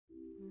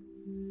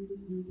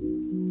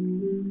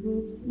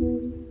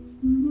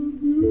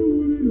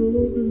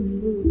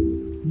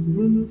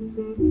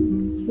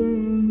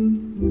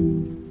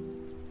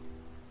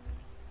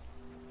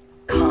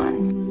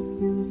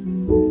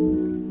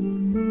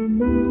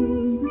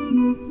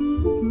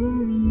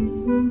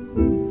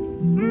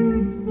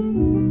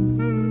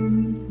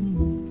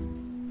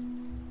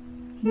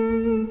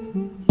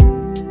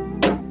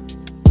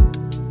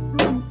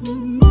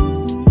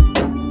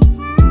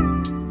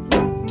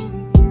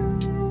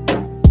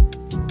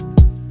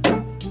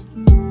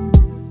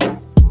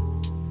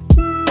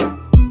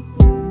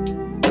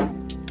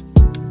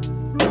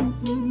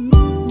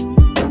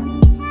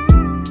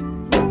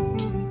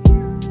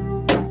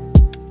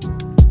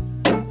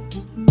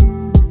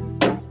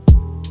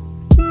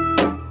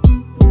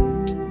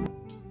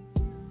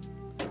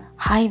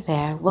Hi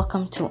there,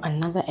 welcome to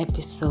another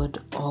episode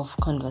of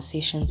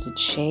Conversations with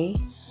Shay,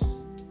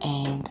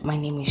 and my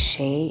name is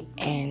Shay,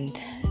 and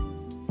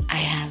I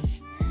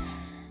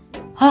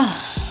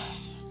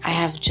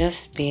have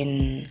just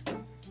been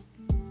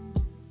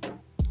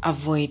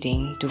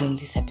avoiding doing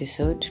this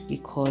episode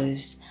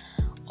because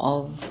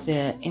of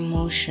the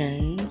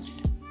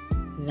emotions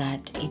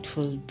that it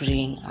will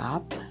bring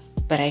up,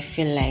 but I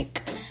feel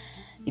like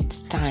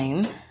it's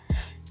time.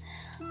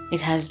 It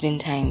has been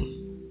time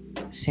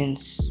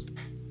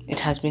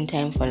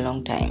for a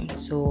long time.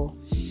 So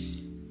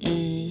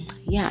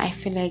I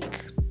feel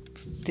like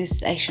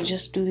I should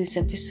just do this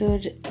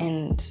episode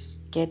and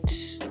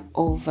get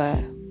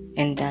over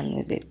and done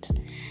with it.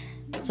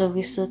 So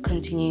we're still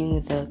continuing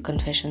with the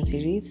confession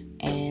series,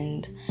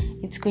 and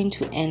it's going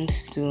to end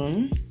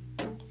soon.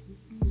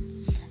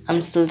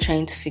 I'm still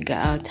trying to figure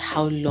out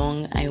how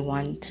long I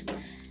want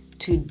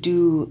to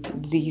do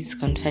these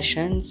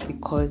confessions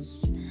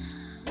because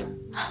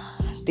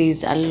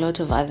there's a lot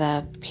of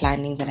other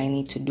planning that I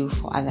need to do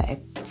for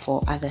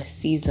other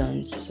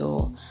seasons,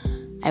 so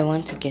I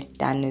want to get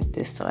done with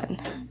this one.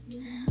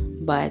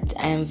 But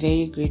I am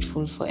very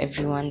grateful for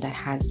everyone that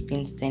has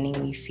been sending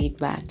me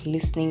feedback,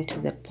 listening to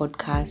the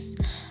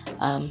podcast,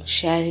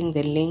 sharing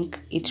the link.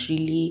 It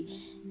really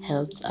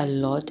helps a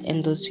lot,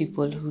 and those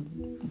people who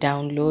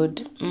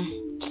download,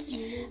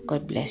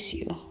 God bless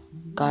you.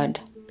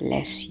 God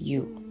bless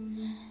you.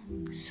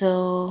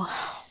 So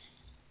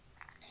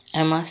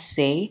I must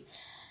say,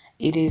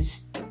 it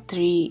is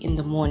 3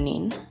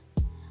 a.m.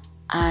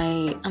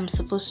 I am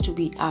supposed to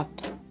be up.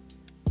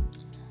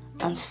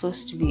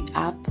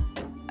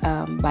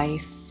 By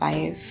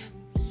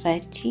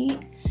 5:30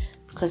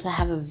 because I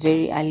have a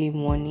very early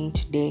morning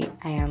today.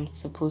 I am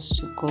supposed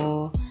to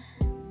go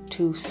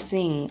to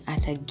sing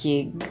at a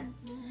gig,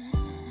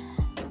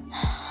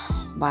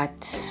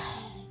 but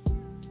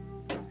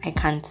I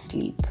can't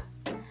sleep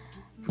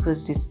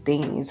because this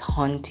thing is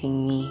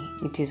haunting me.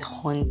 It is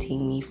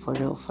haunting me for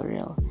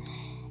real.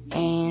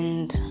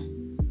 And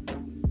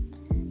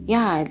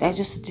I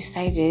just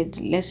decided,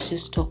 let's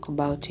just talk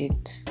about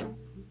it.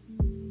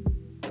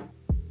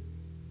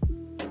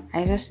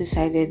 And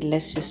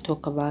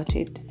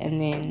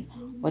then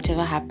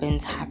whatever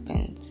happens,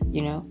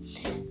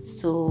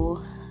 So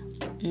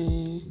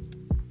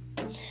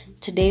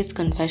today's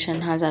confession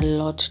has a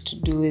lot to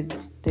do with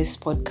this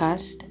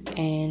podcast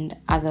and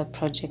other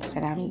projects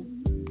that I'm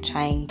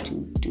trying to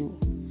do.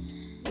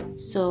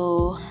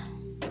 So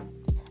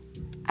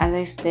as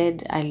I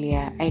said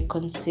earlier, I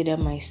consider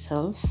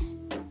myself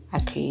a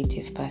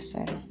creative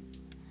person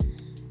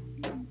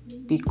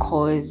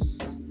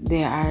because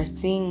there are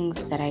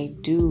things that I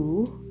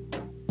do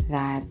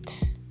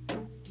that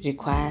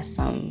require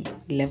some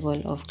level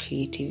of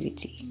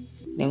creativity.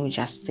 Let me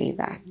just say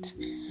that.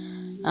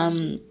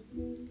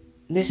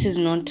 This is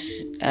not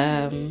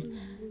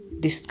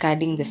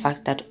discarding the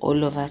fact that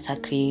all of us are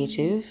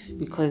creative,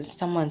 because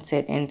someone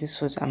said, and this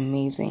was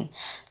amazing,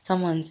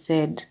 someone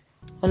said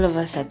all of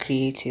us are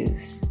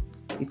creatives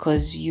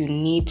because you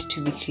need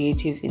to be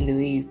creative in the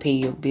way you pay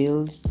your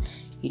bills.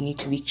 You need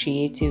to be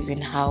creative in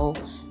how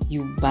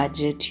you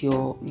budget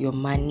your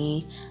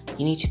money.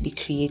 You need to be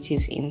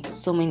creative in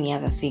so many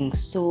other things.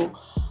 So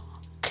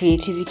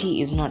creativity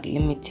is not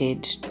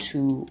limited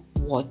to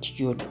what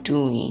you're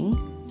doing,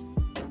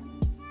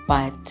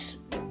 but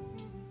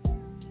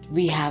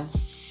we have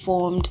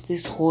formed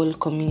this whole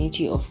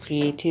community of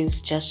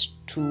creatives just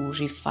to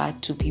refer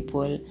to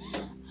people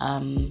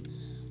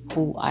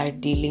who are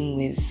dealing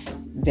with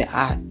the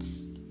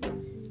arts.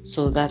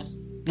 So that's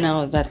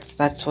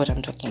what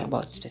I'm talking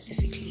about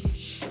specifically.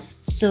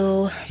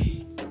 So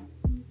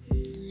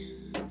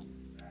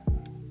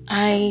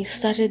I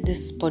started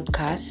this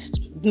podcast.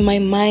 My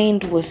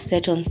mind was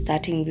set on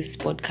starting this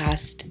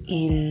podcast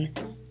in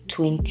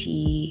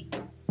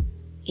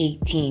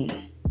 2018.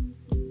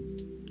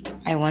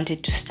 I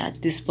wanted to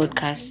start this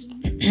podcast.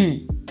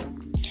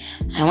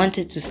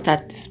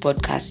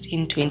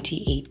 In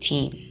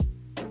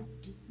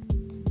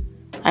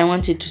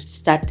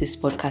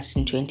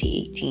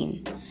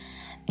 2018.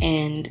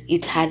 And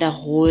it had a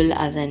whole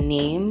other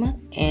name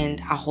and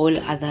a whole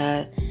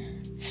other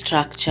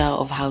structure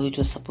of how it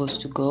was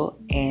supposed to go,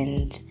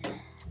 and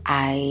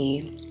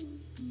I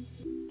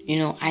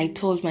I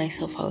told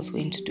myself I was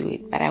going to do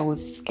it, but I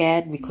was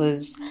scared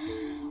because,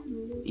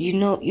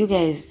 you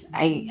guys,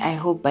 I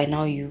hope by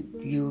now you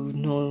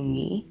know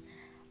me.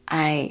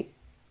 I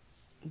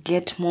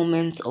get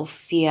moments of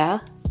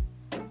fear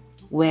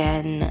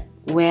where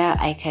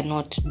I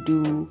cannot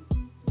do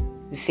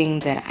the thing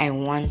that I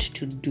want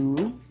to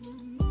do,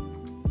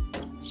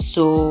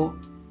 so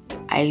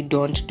I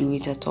don't do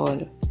it at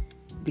all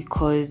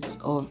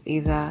because of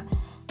either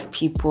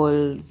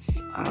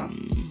people's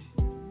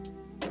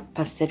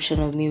perception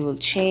of me will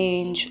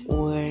change,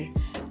 or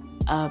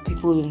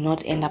people will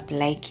not end up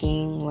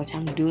liking what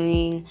I'm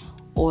doing,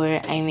 or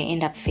I may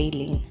end up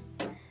failing.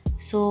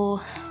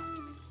 So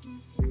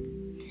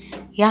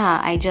yeah,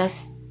 I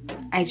just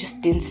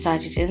didn't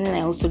start it. And then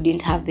I also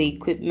didn't have the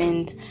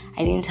equipment.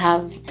 I didn't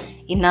have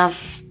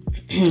enough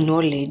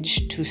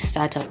knowledge to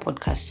start a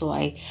podcast. So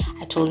I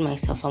told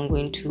myself I'm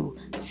going to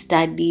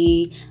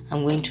study,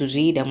 I'm going to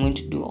read, I'm going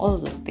to do all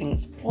those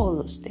things.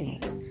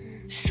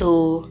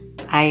 So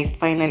I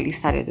finally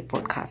started the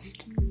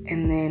podcast.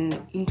 And then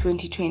in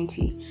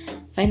 2020,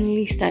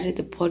 finally started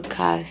the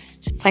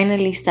podcast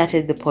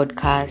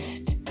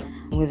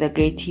with a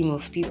great team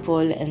of people.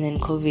 And then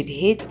COVID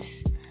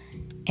hit.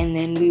 And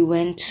then we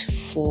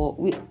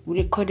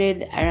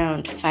recorded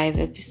around 5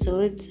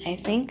 episodes, I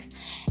think.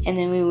 And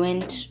then we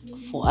went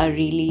for a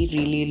really,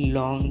 really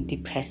long,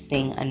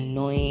 depressing,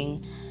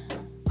 annoying,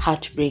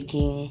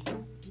 heartbreaking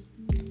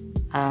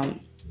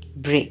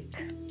break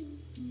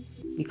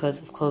because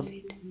of COVID.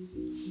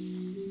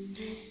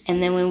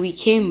 And then when we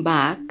came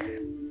back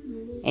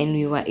and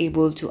we were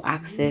able to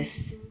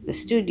access the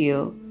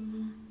studio,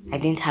 I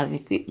didn't have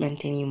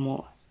equipment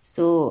anymore.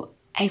 So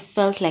I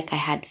felt like I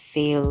had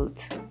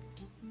failed.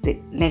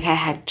 Like I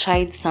had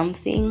tried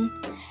something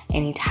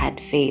and it had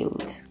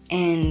failed.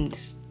 And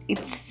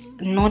it's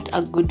not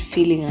a good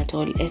feeling at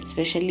all,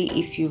 especially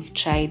if you've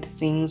tried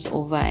things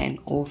over and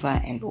over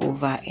and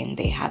over and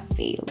they have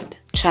failed.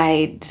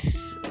 Tried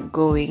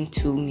going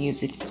to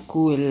music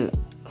school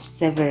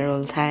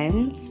several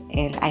times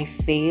and I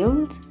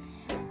failed.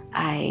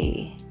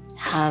 I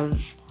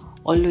have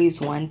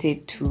always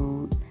wanted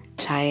to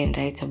try and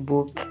write a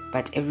book,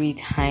 but every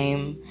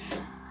time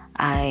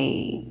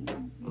I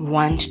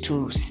want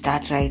to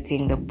start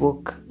writing the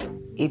book,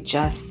 it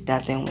just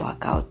doesn't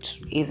work out.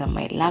 Either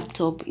my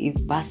laptop is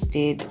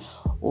busted,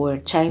 or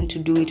trying to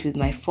do it with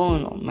my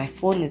phone, or my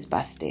phone is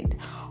busted,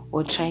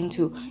 or trying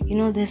to,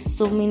 there's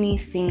so many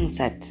things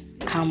that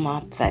come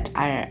up that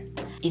are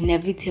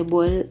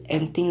inevitable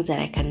and things that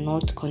I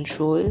cannot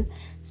control,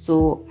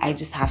 so I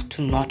just have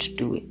to not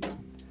do it.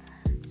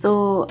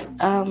 So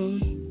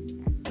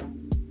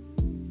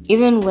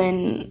even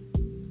when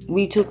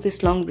we took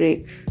this long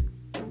break,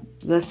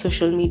 the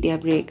social media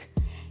break,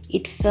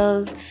 it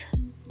felt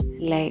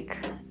like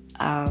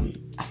a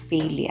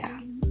failure,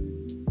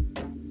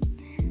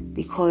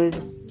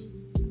 because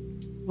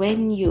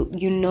when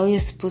you're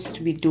supposed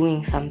to be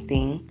doing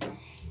something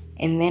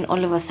and then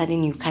all of a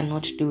sudden you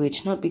cannot do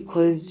it, not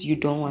because you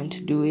don't want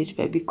to do it,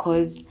 but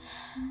because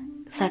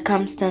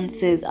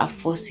circumstances are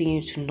forcing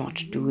you to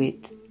not do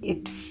it,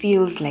 it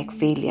feels like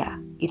failure.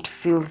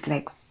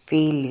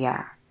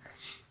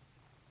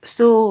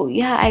 So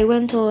yeah, I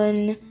went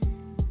on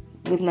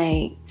with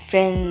my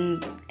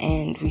friends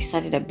and we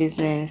started a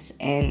business,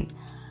 and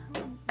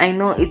I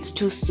know it's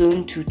too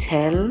soon to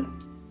tell,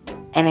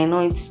 and I know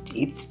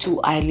it's too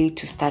early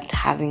to start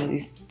having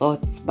these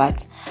thoughts,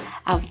 but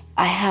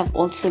I have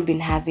also been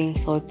having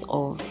thoughts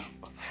of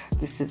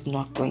this is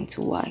not going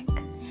to work,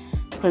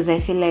 because I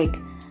feel like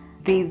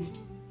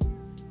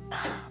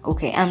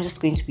I'm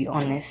just going to be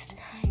honest.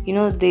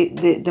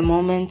 The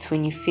moments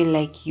when you feel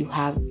like you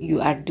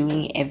are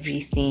doing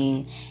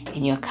everything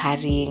and you're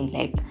carrying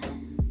like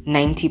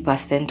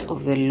 90%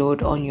 of the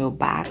load on your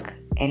back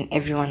and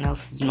everyone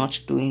else is not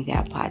doing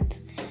their part.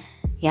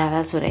 Yeah,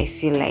 that's what I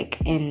feel like,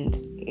 and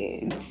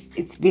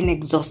it's been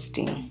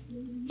exhausting.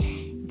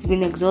 It's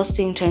been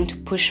exhausting trying to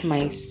push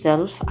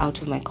myself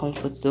out of my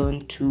comfort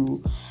zone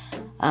to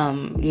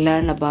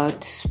learn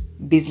about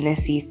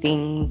businessy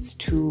things,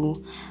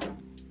 to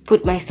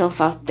put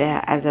myself out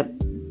there as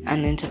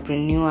an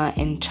entrepreneur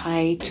and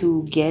try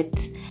to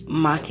get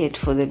market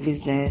for the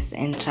business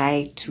and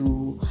try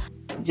to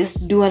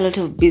just do a lot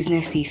of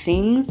businessy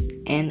things,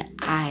 and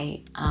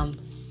I am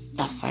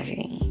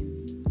suffering.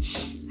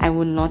 I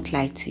will not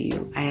lie to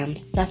you. I am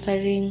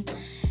suffering.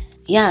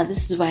 Yeah,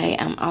 this is why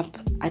I'm up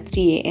at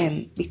 3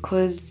 a.m.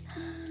 because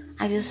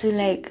I just feel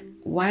like,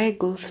 why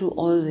go through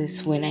all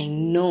this when I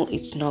know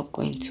it's not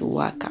going to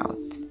work out?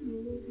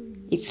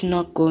 It's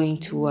not going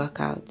to work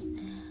out.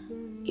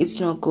 It's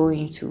not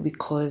going to,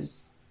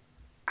 because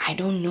I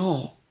don't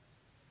know.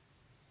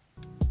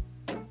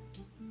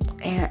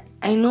 And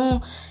I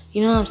know,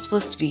 I'm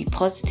supposed to be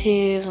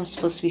positive. I'm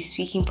supposed to be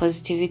speaking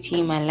positivity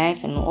in my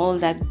life and all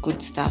that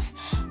good stuff.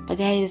 But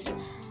guys,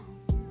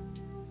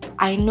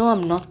 I know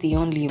I'm not the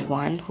only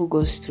one who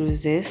goes through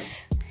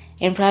this.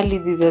 And probably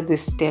these are the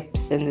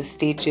steps and the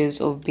stages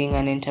of being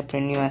an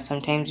entrepreneur.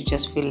 Sometimes you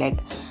just feel like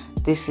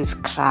this is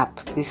crap.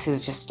 This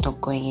is just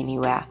not going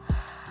anywhere.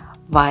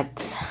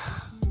 But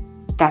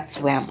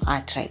that's where I'm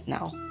at right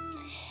now.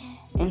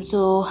 And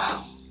so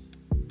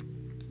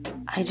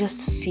I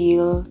just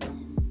feel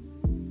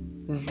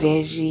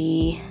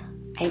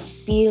I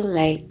feel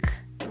like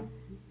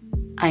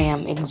I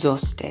am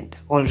exhausted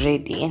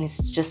already, and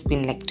it's just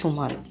been like 2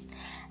 months.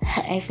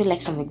 I feel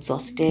like I'm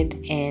exhausted,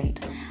 and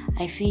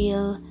I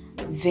feel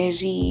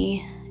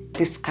very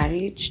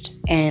discouraged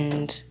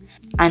and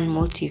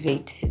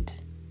unmotivated,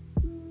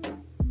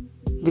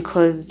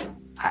 because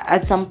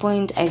at some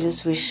point I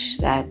just wish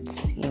that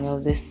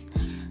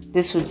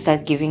this would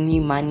start giving me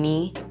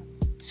money,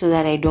 so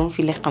that I don't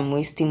feel like I'm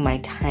wasting my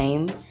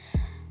time.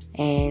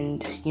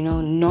 And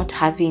not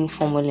having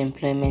formal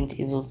employment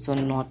is also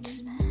not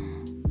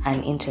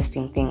an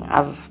interesting thing.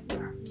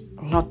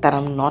 Not that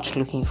I'm not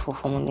looking for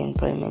formal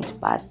employment,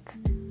 but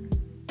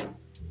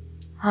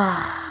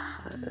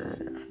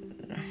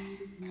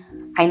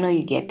I know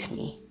you get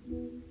me.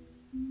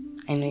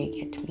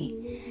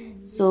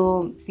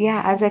 So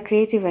yeah, as a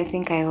creative, I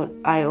think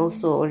I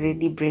also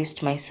already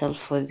braced myself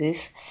for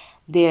this.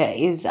 There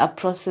is a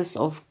process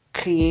of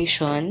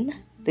creation,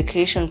 the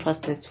creation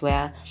process,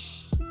 where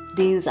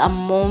there's a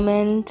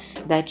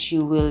moment that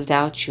you will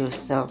doubt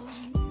yourself.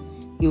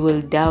 You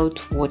will doubt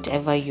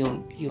whatever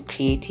you're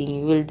creating.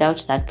 You will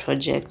doubt that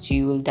project.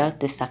 You will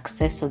doubt the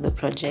success of the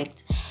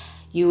project.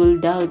 You will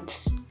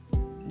doubt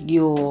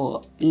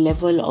your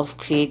level of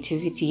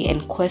creativity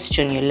and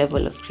question your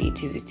level of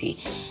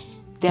creativity.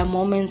 There are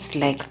moments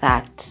like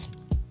that,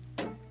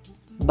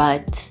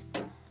 but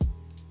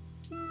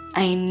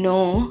I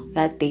know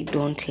that they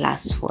don't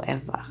last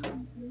forever.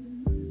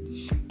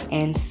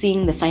 And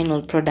seeing the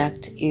final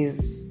product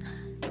is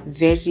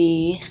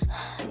very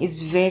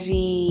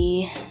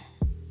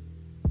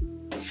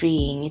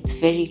freeing. It's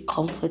very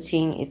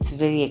comforting. It's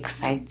very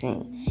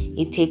exciting.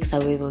 It takes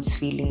away those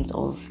feelings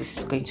of this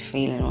is going to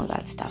fail and all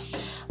that stuff.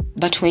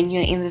 But when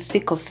you're in the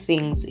thick of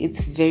things,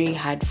 it's very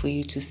hard for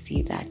you to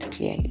see that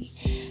clearly.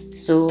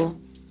 So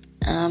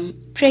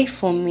pray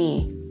for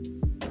me.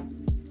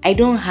 I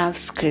don't have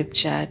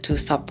scripture to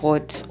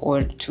support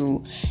or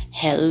to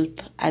help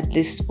at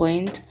this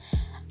point.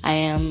 I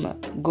am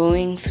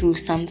going through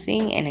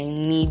something, and I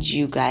need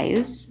you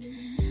guys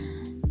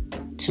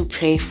to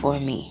pray for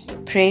me.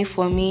 Pray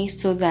for me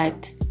so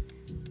that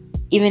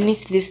even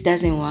if this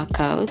doesn't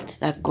work out,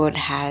 that God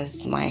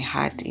has my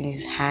heart in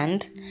His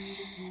hand,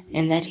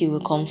 and that He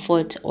will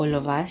comfort all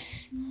of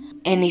us.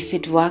 And if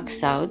it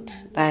works out,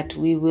 that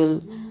we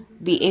will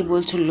be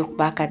able to look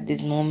back at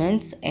these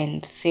moments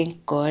and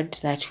thank God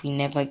that we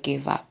never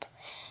gave up.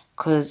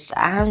 Because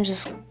I'm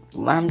just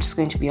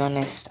going to be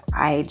honest,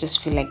 I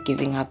just feel like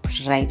giving up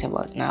right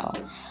about now.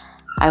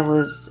 I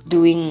was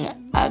doing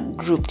a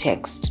group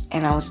text,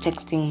 and I was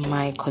texting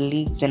my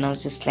colleagues, and I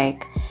was just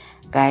like,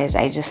 guys,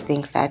 I just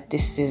think that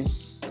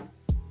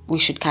we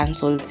should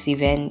cancel this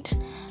event.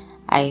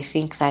 I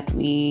think that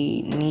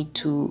we need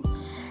to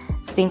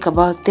think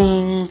about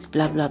things,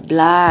 blah, blah,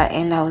 blah.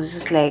 And I was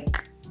just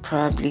like,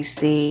 probably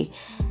say,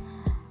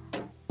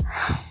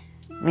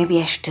 maybe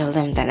I should tell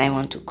them that I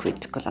want to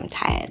quit because I'm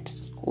tired,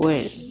 or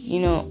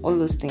all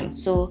those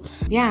things. So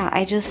yeah,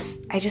 I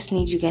just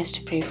need you guys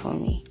to pray for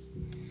me.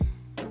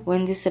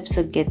 When this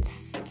episode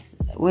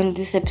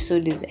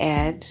is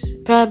aired,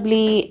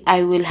 probably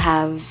I will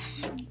have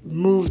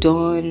moved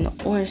on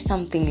or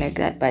something like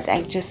that, but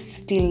I just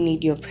still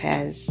need your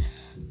prayers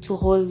to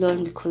hold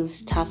on,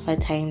 because tougher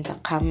times are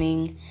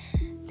coming.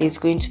 There's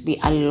going to be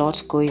a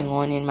lot going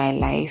on in my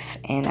life,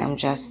 and I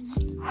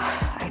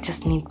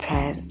just need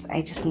prayers.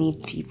 I just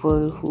need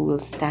people who will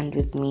stand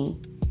with me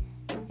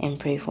and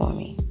pray for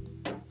me.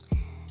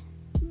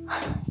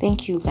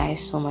 Thank you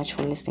guys so much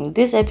for listening.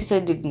 This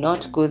episode did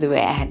not go the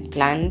way I had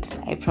planned.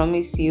 I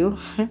promise you.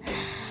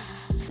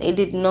 It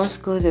did not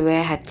go the way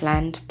I had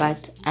planned,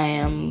 but I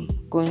am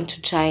going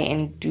to try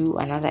and do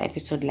another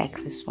episode like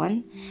this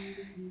one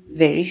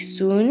very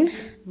soon.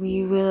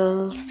 We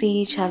will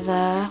see each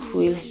other.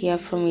 We'll hear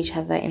from each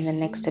other in the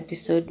next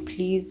episode.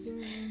 Please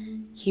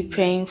keep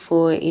praying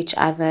for each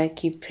other.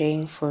 Keep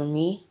praying for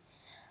me.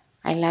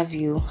 I love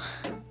you.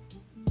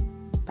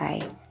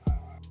 Bye.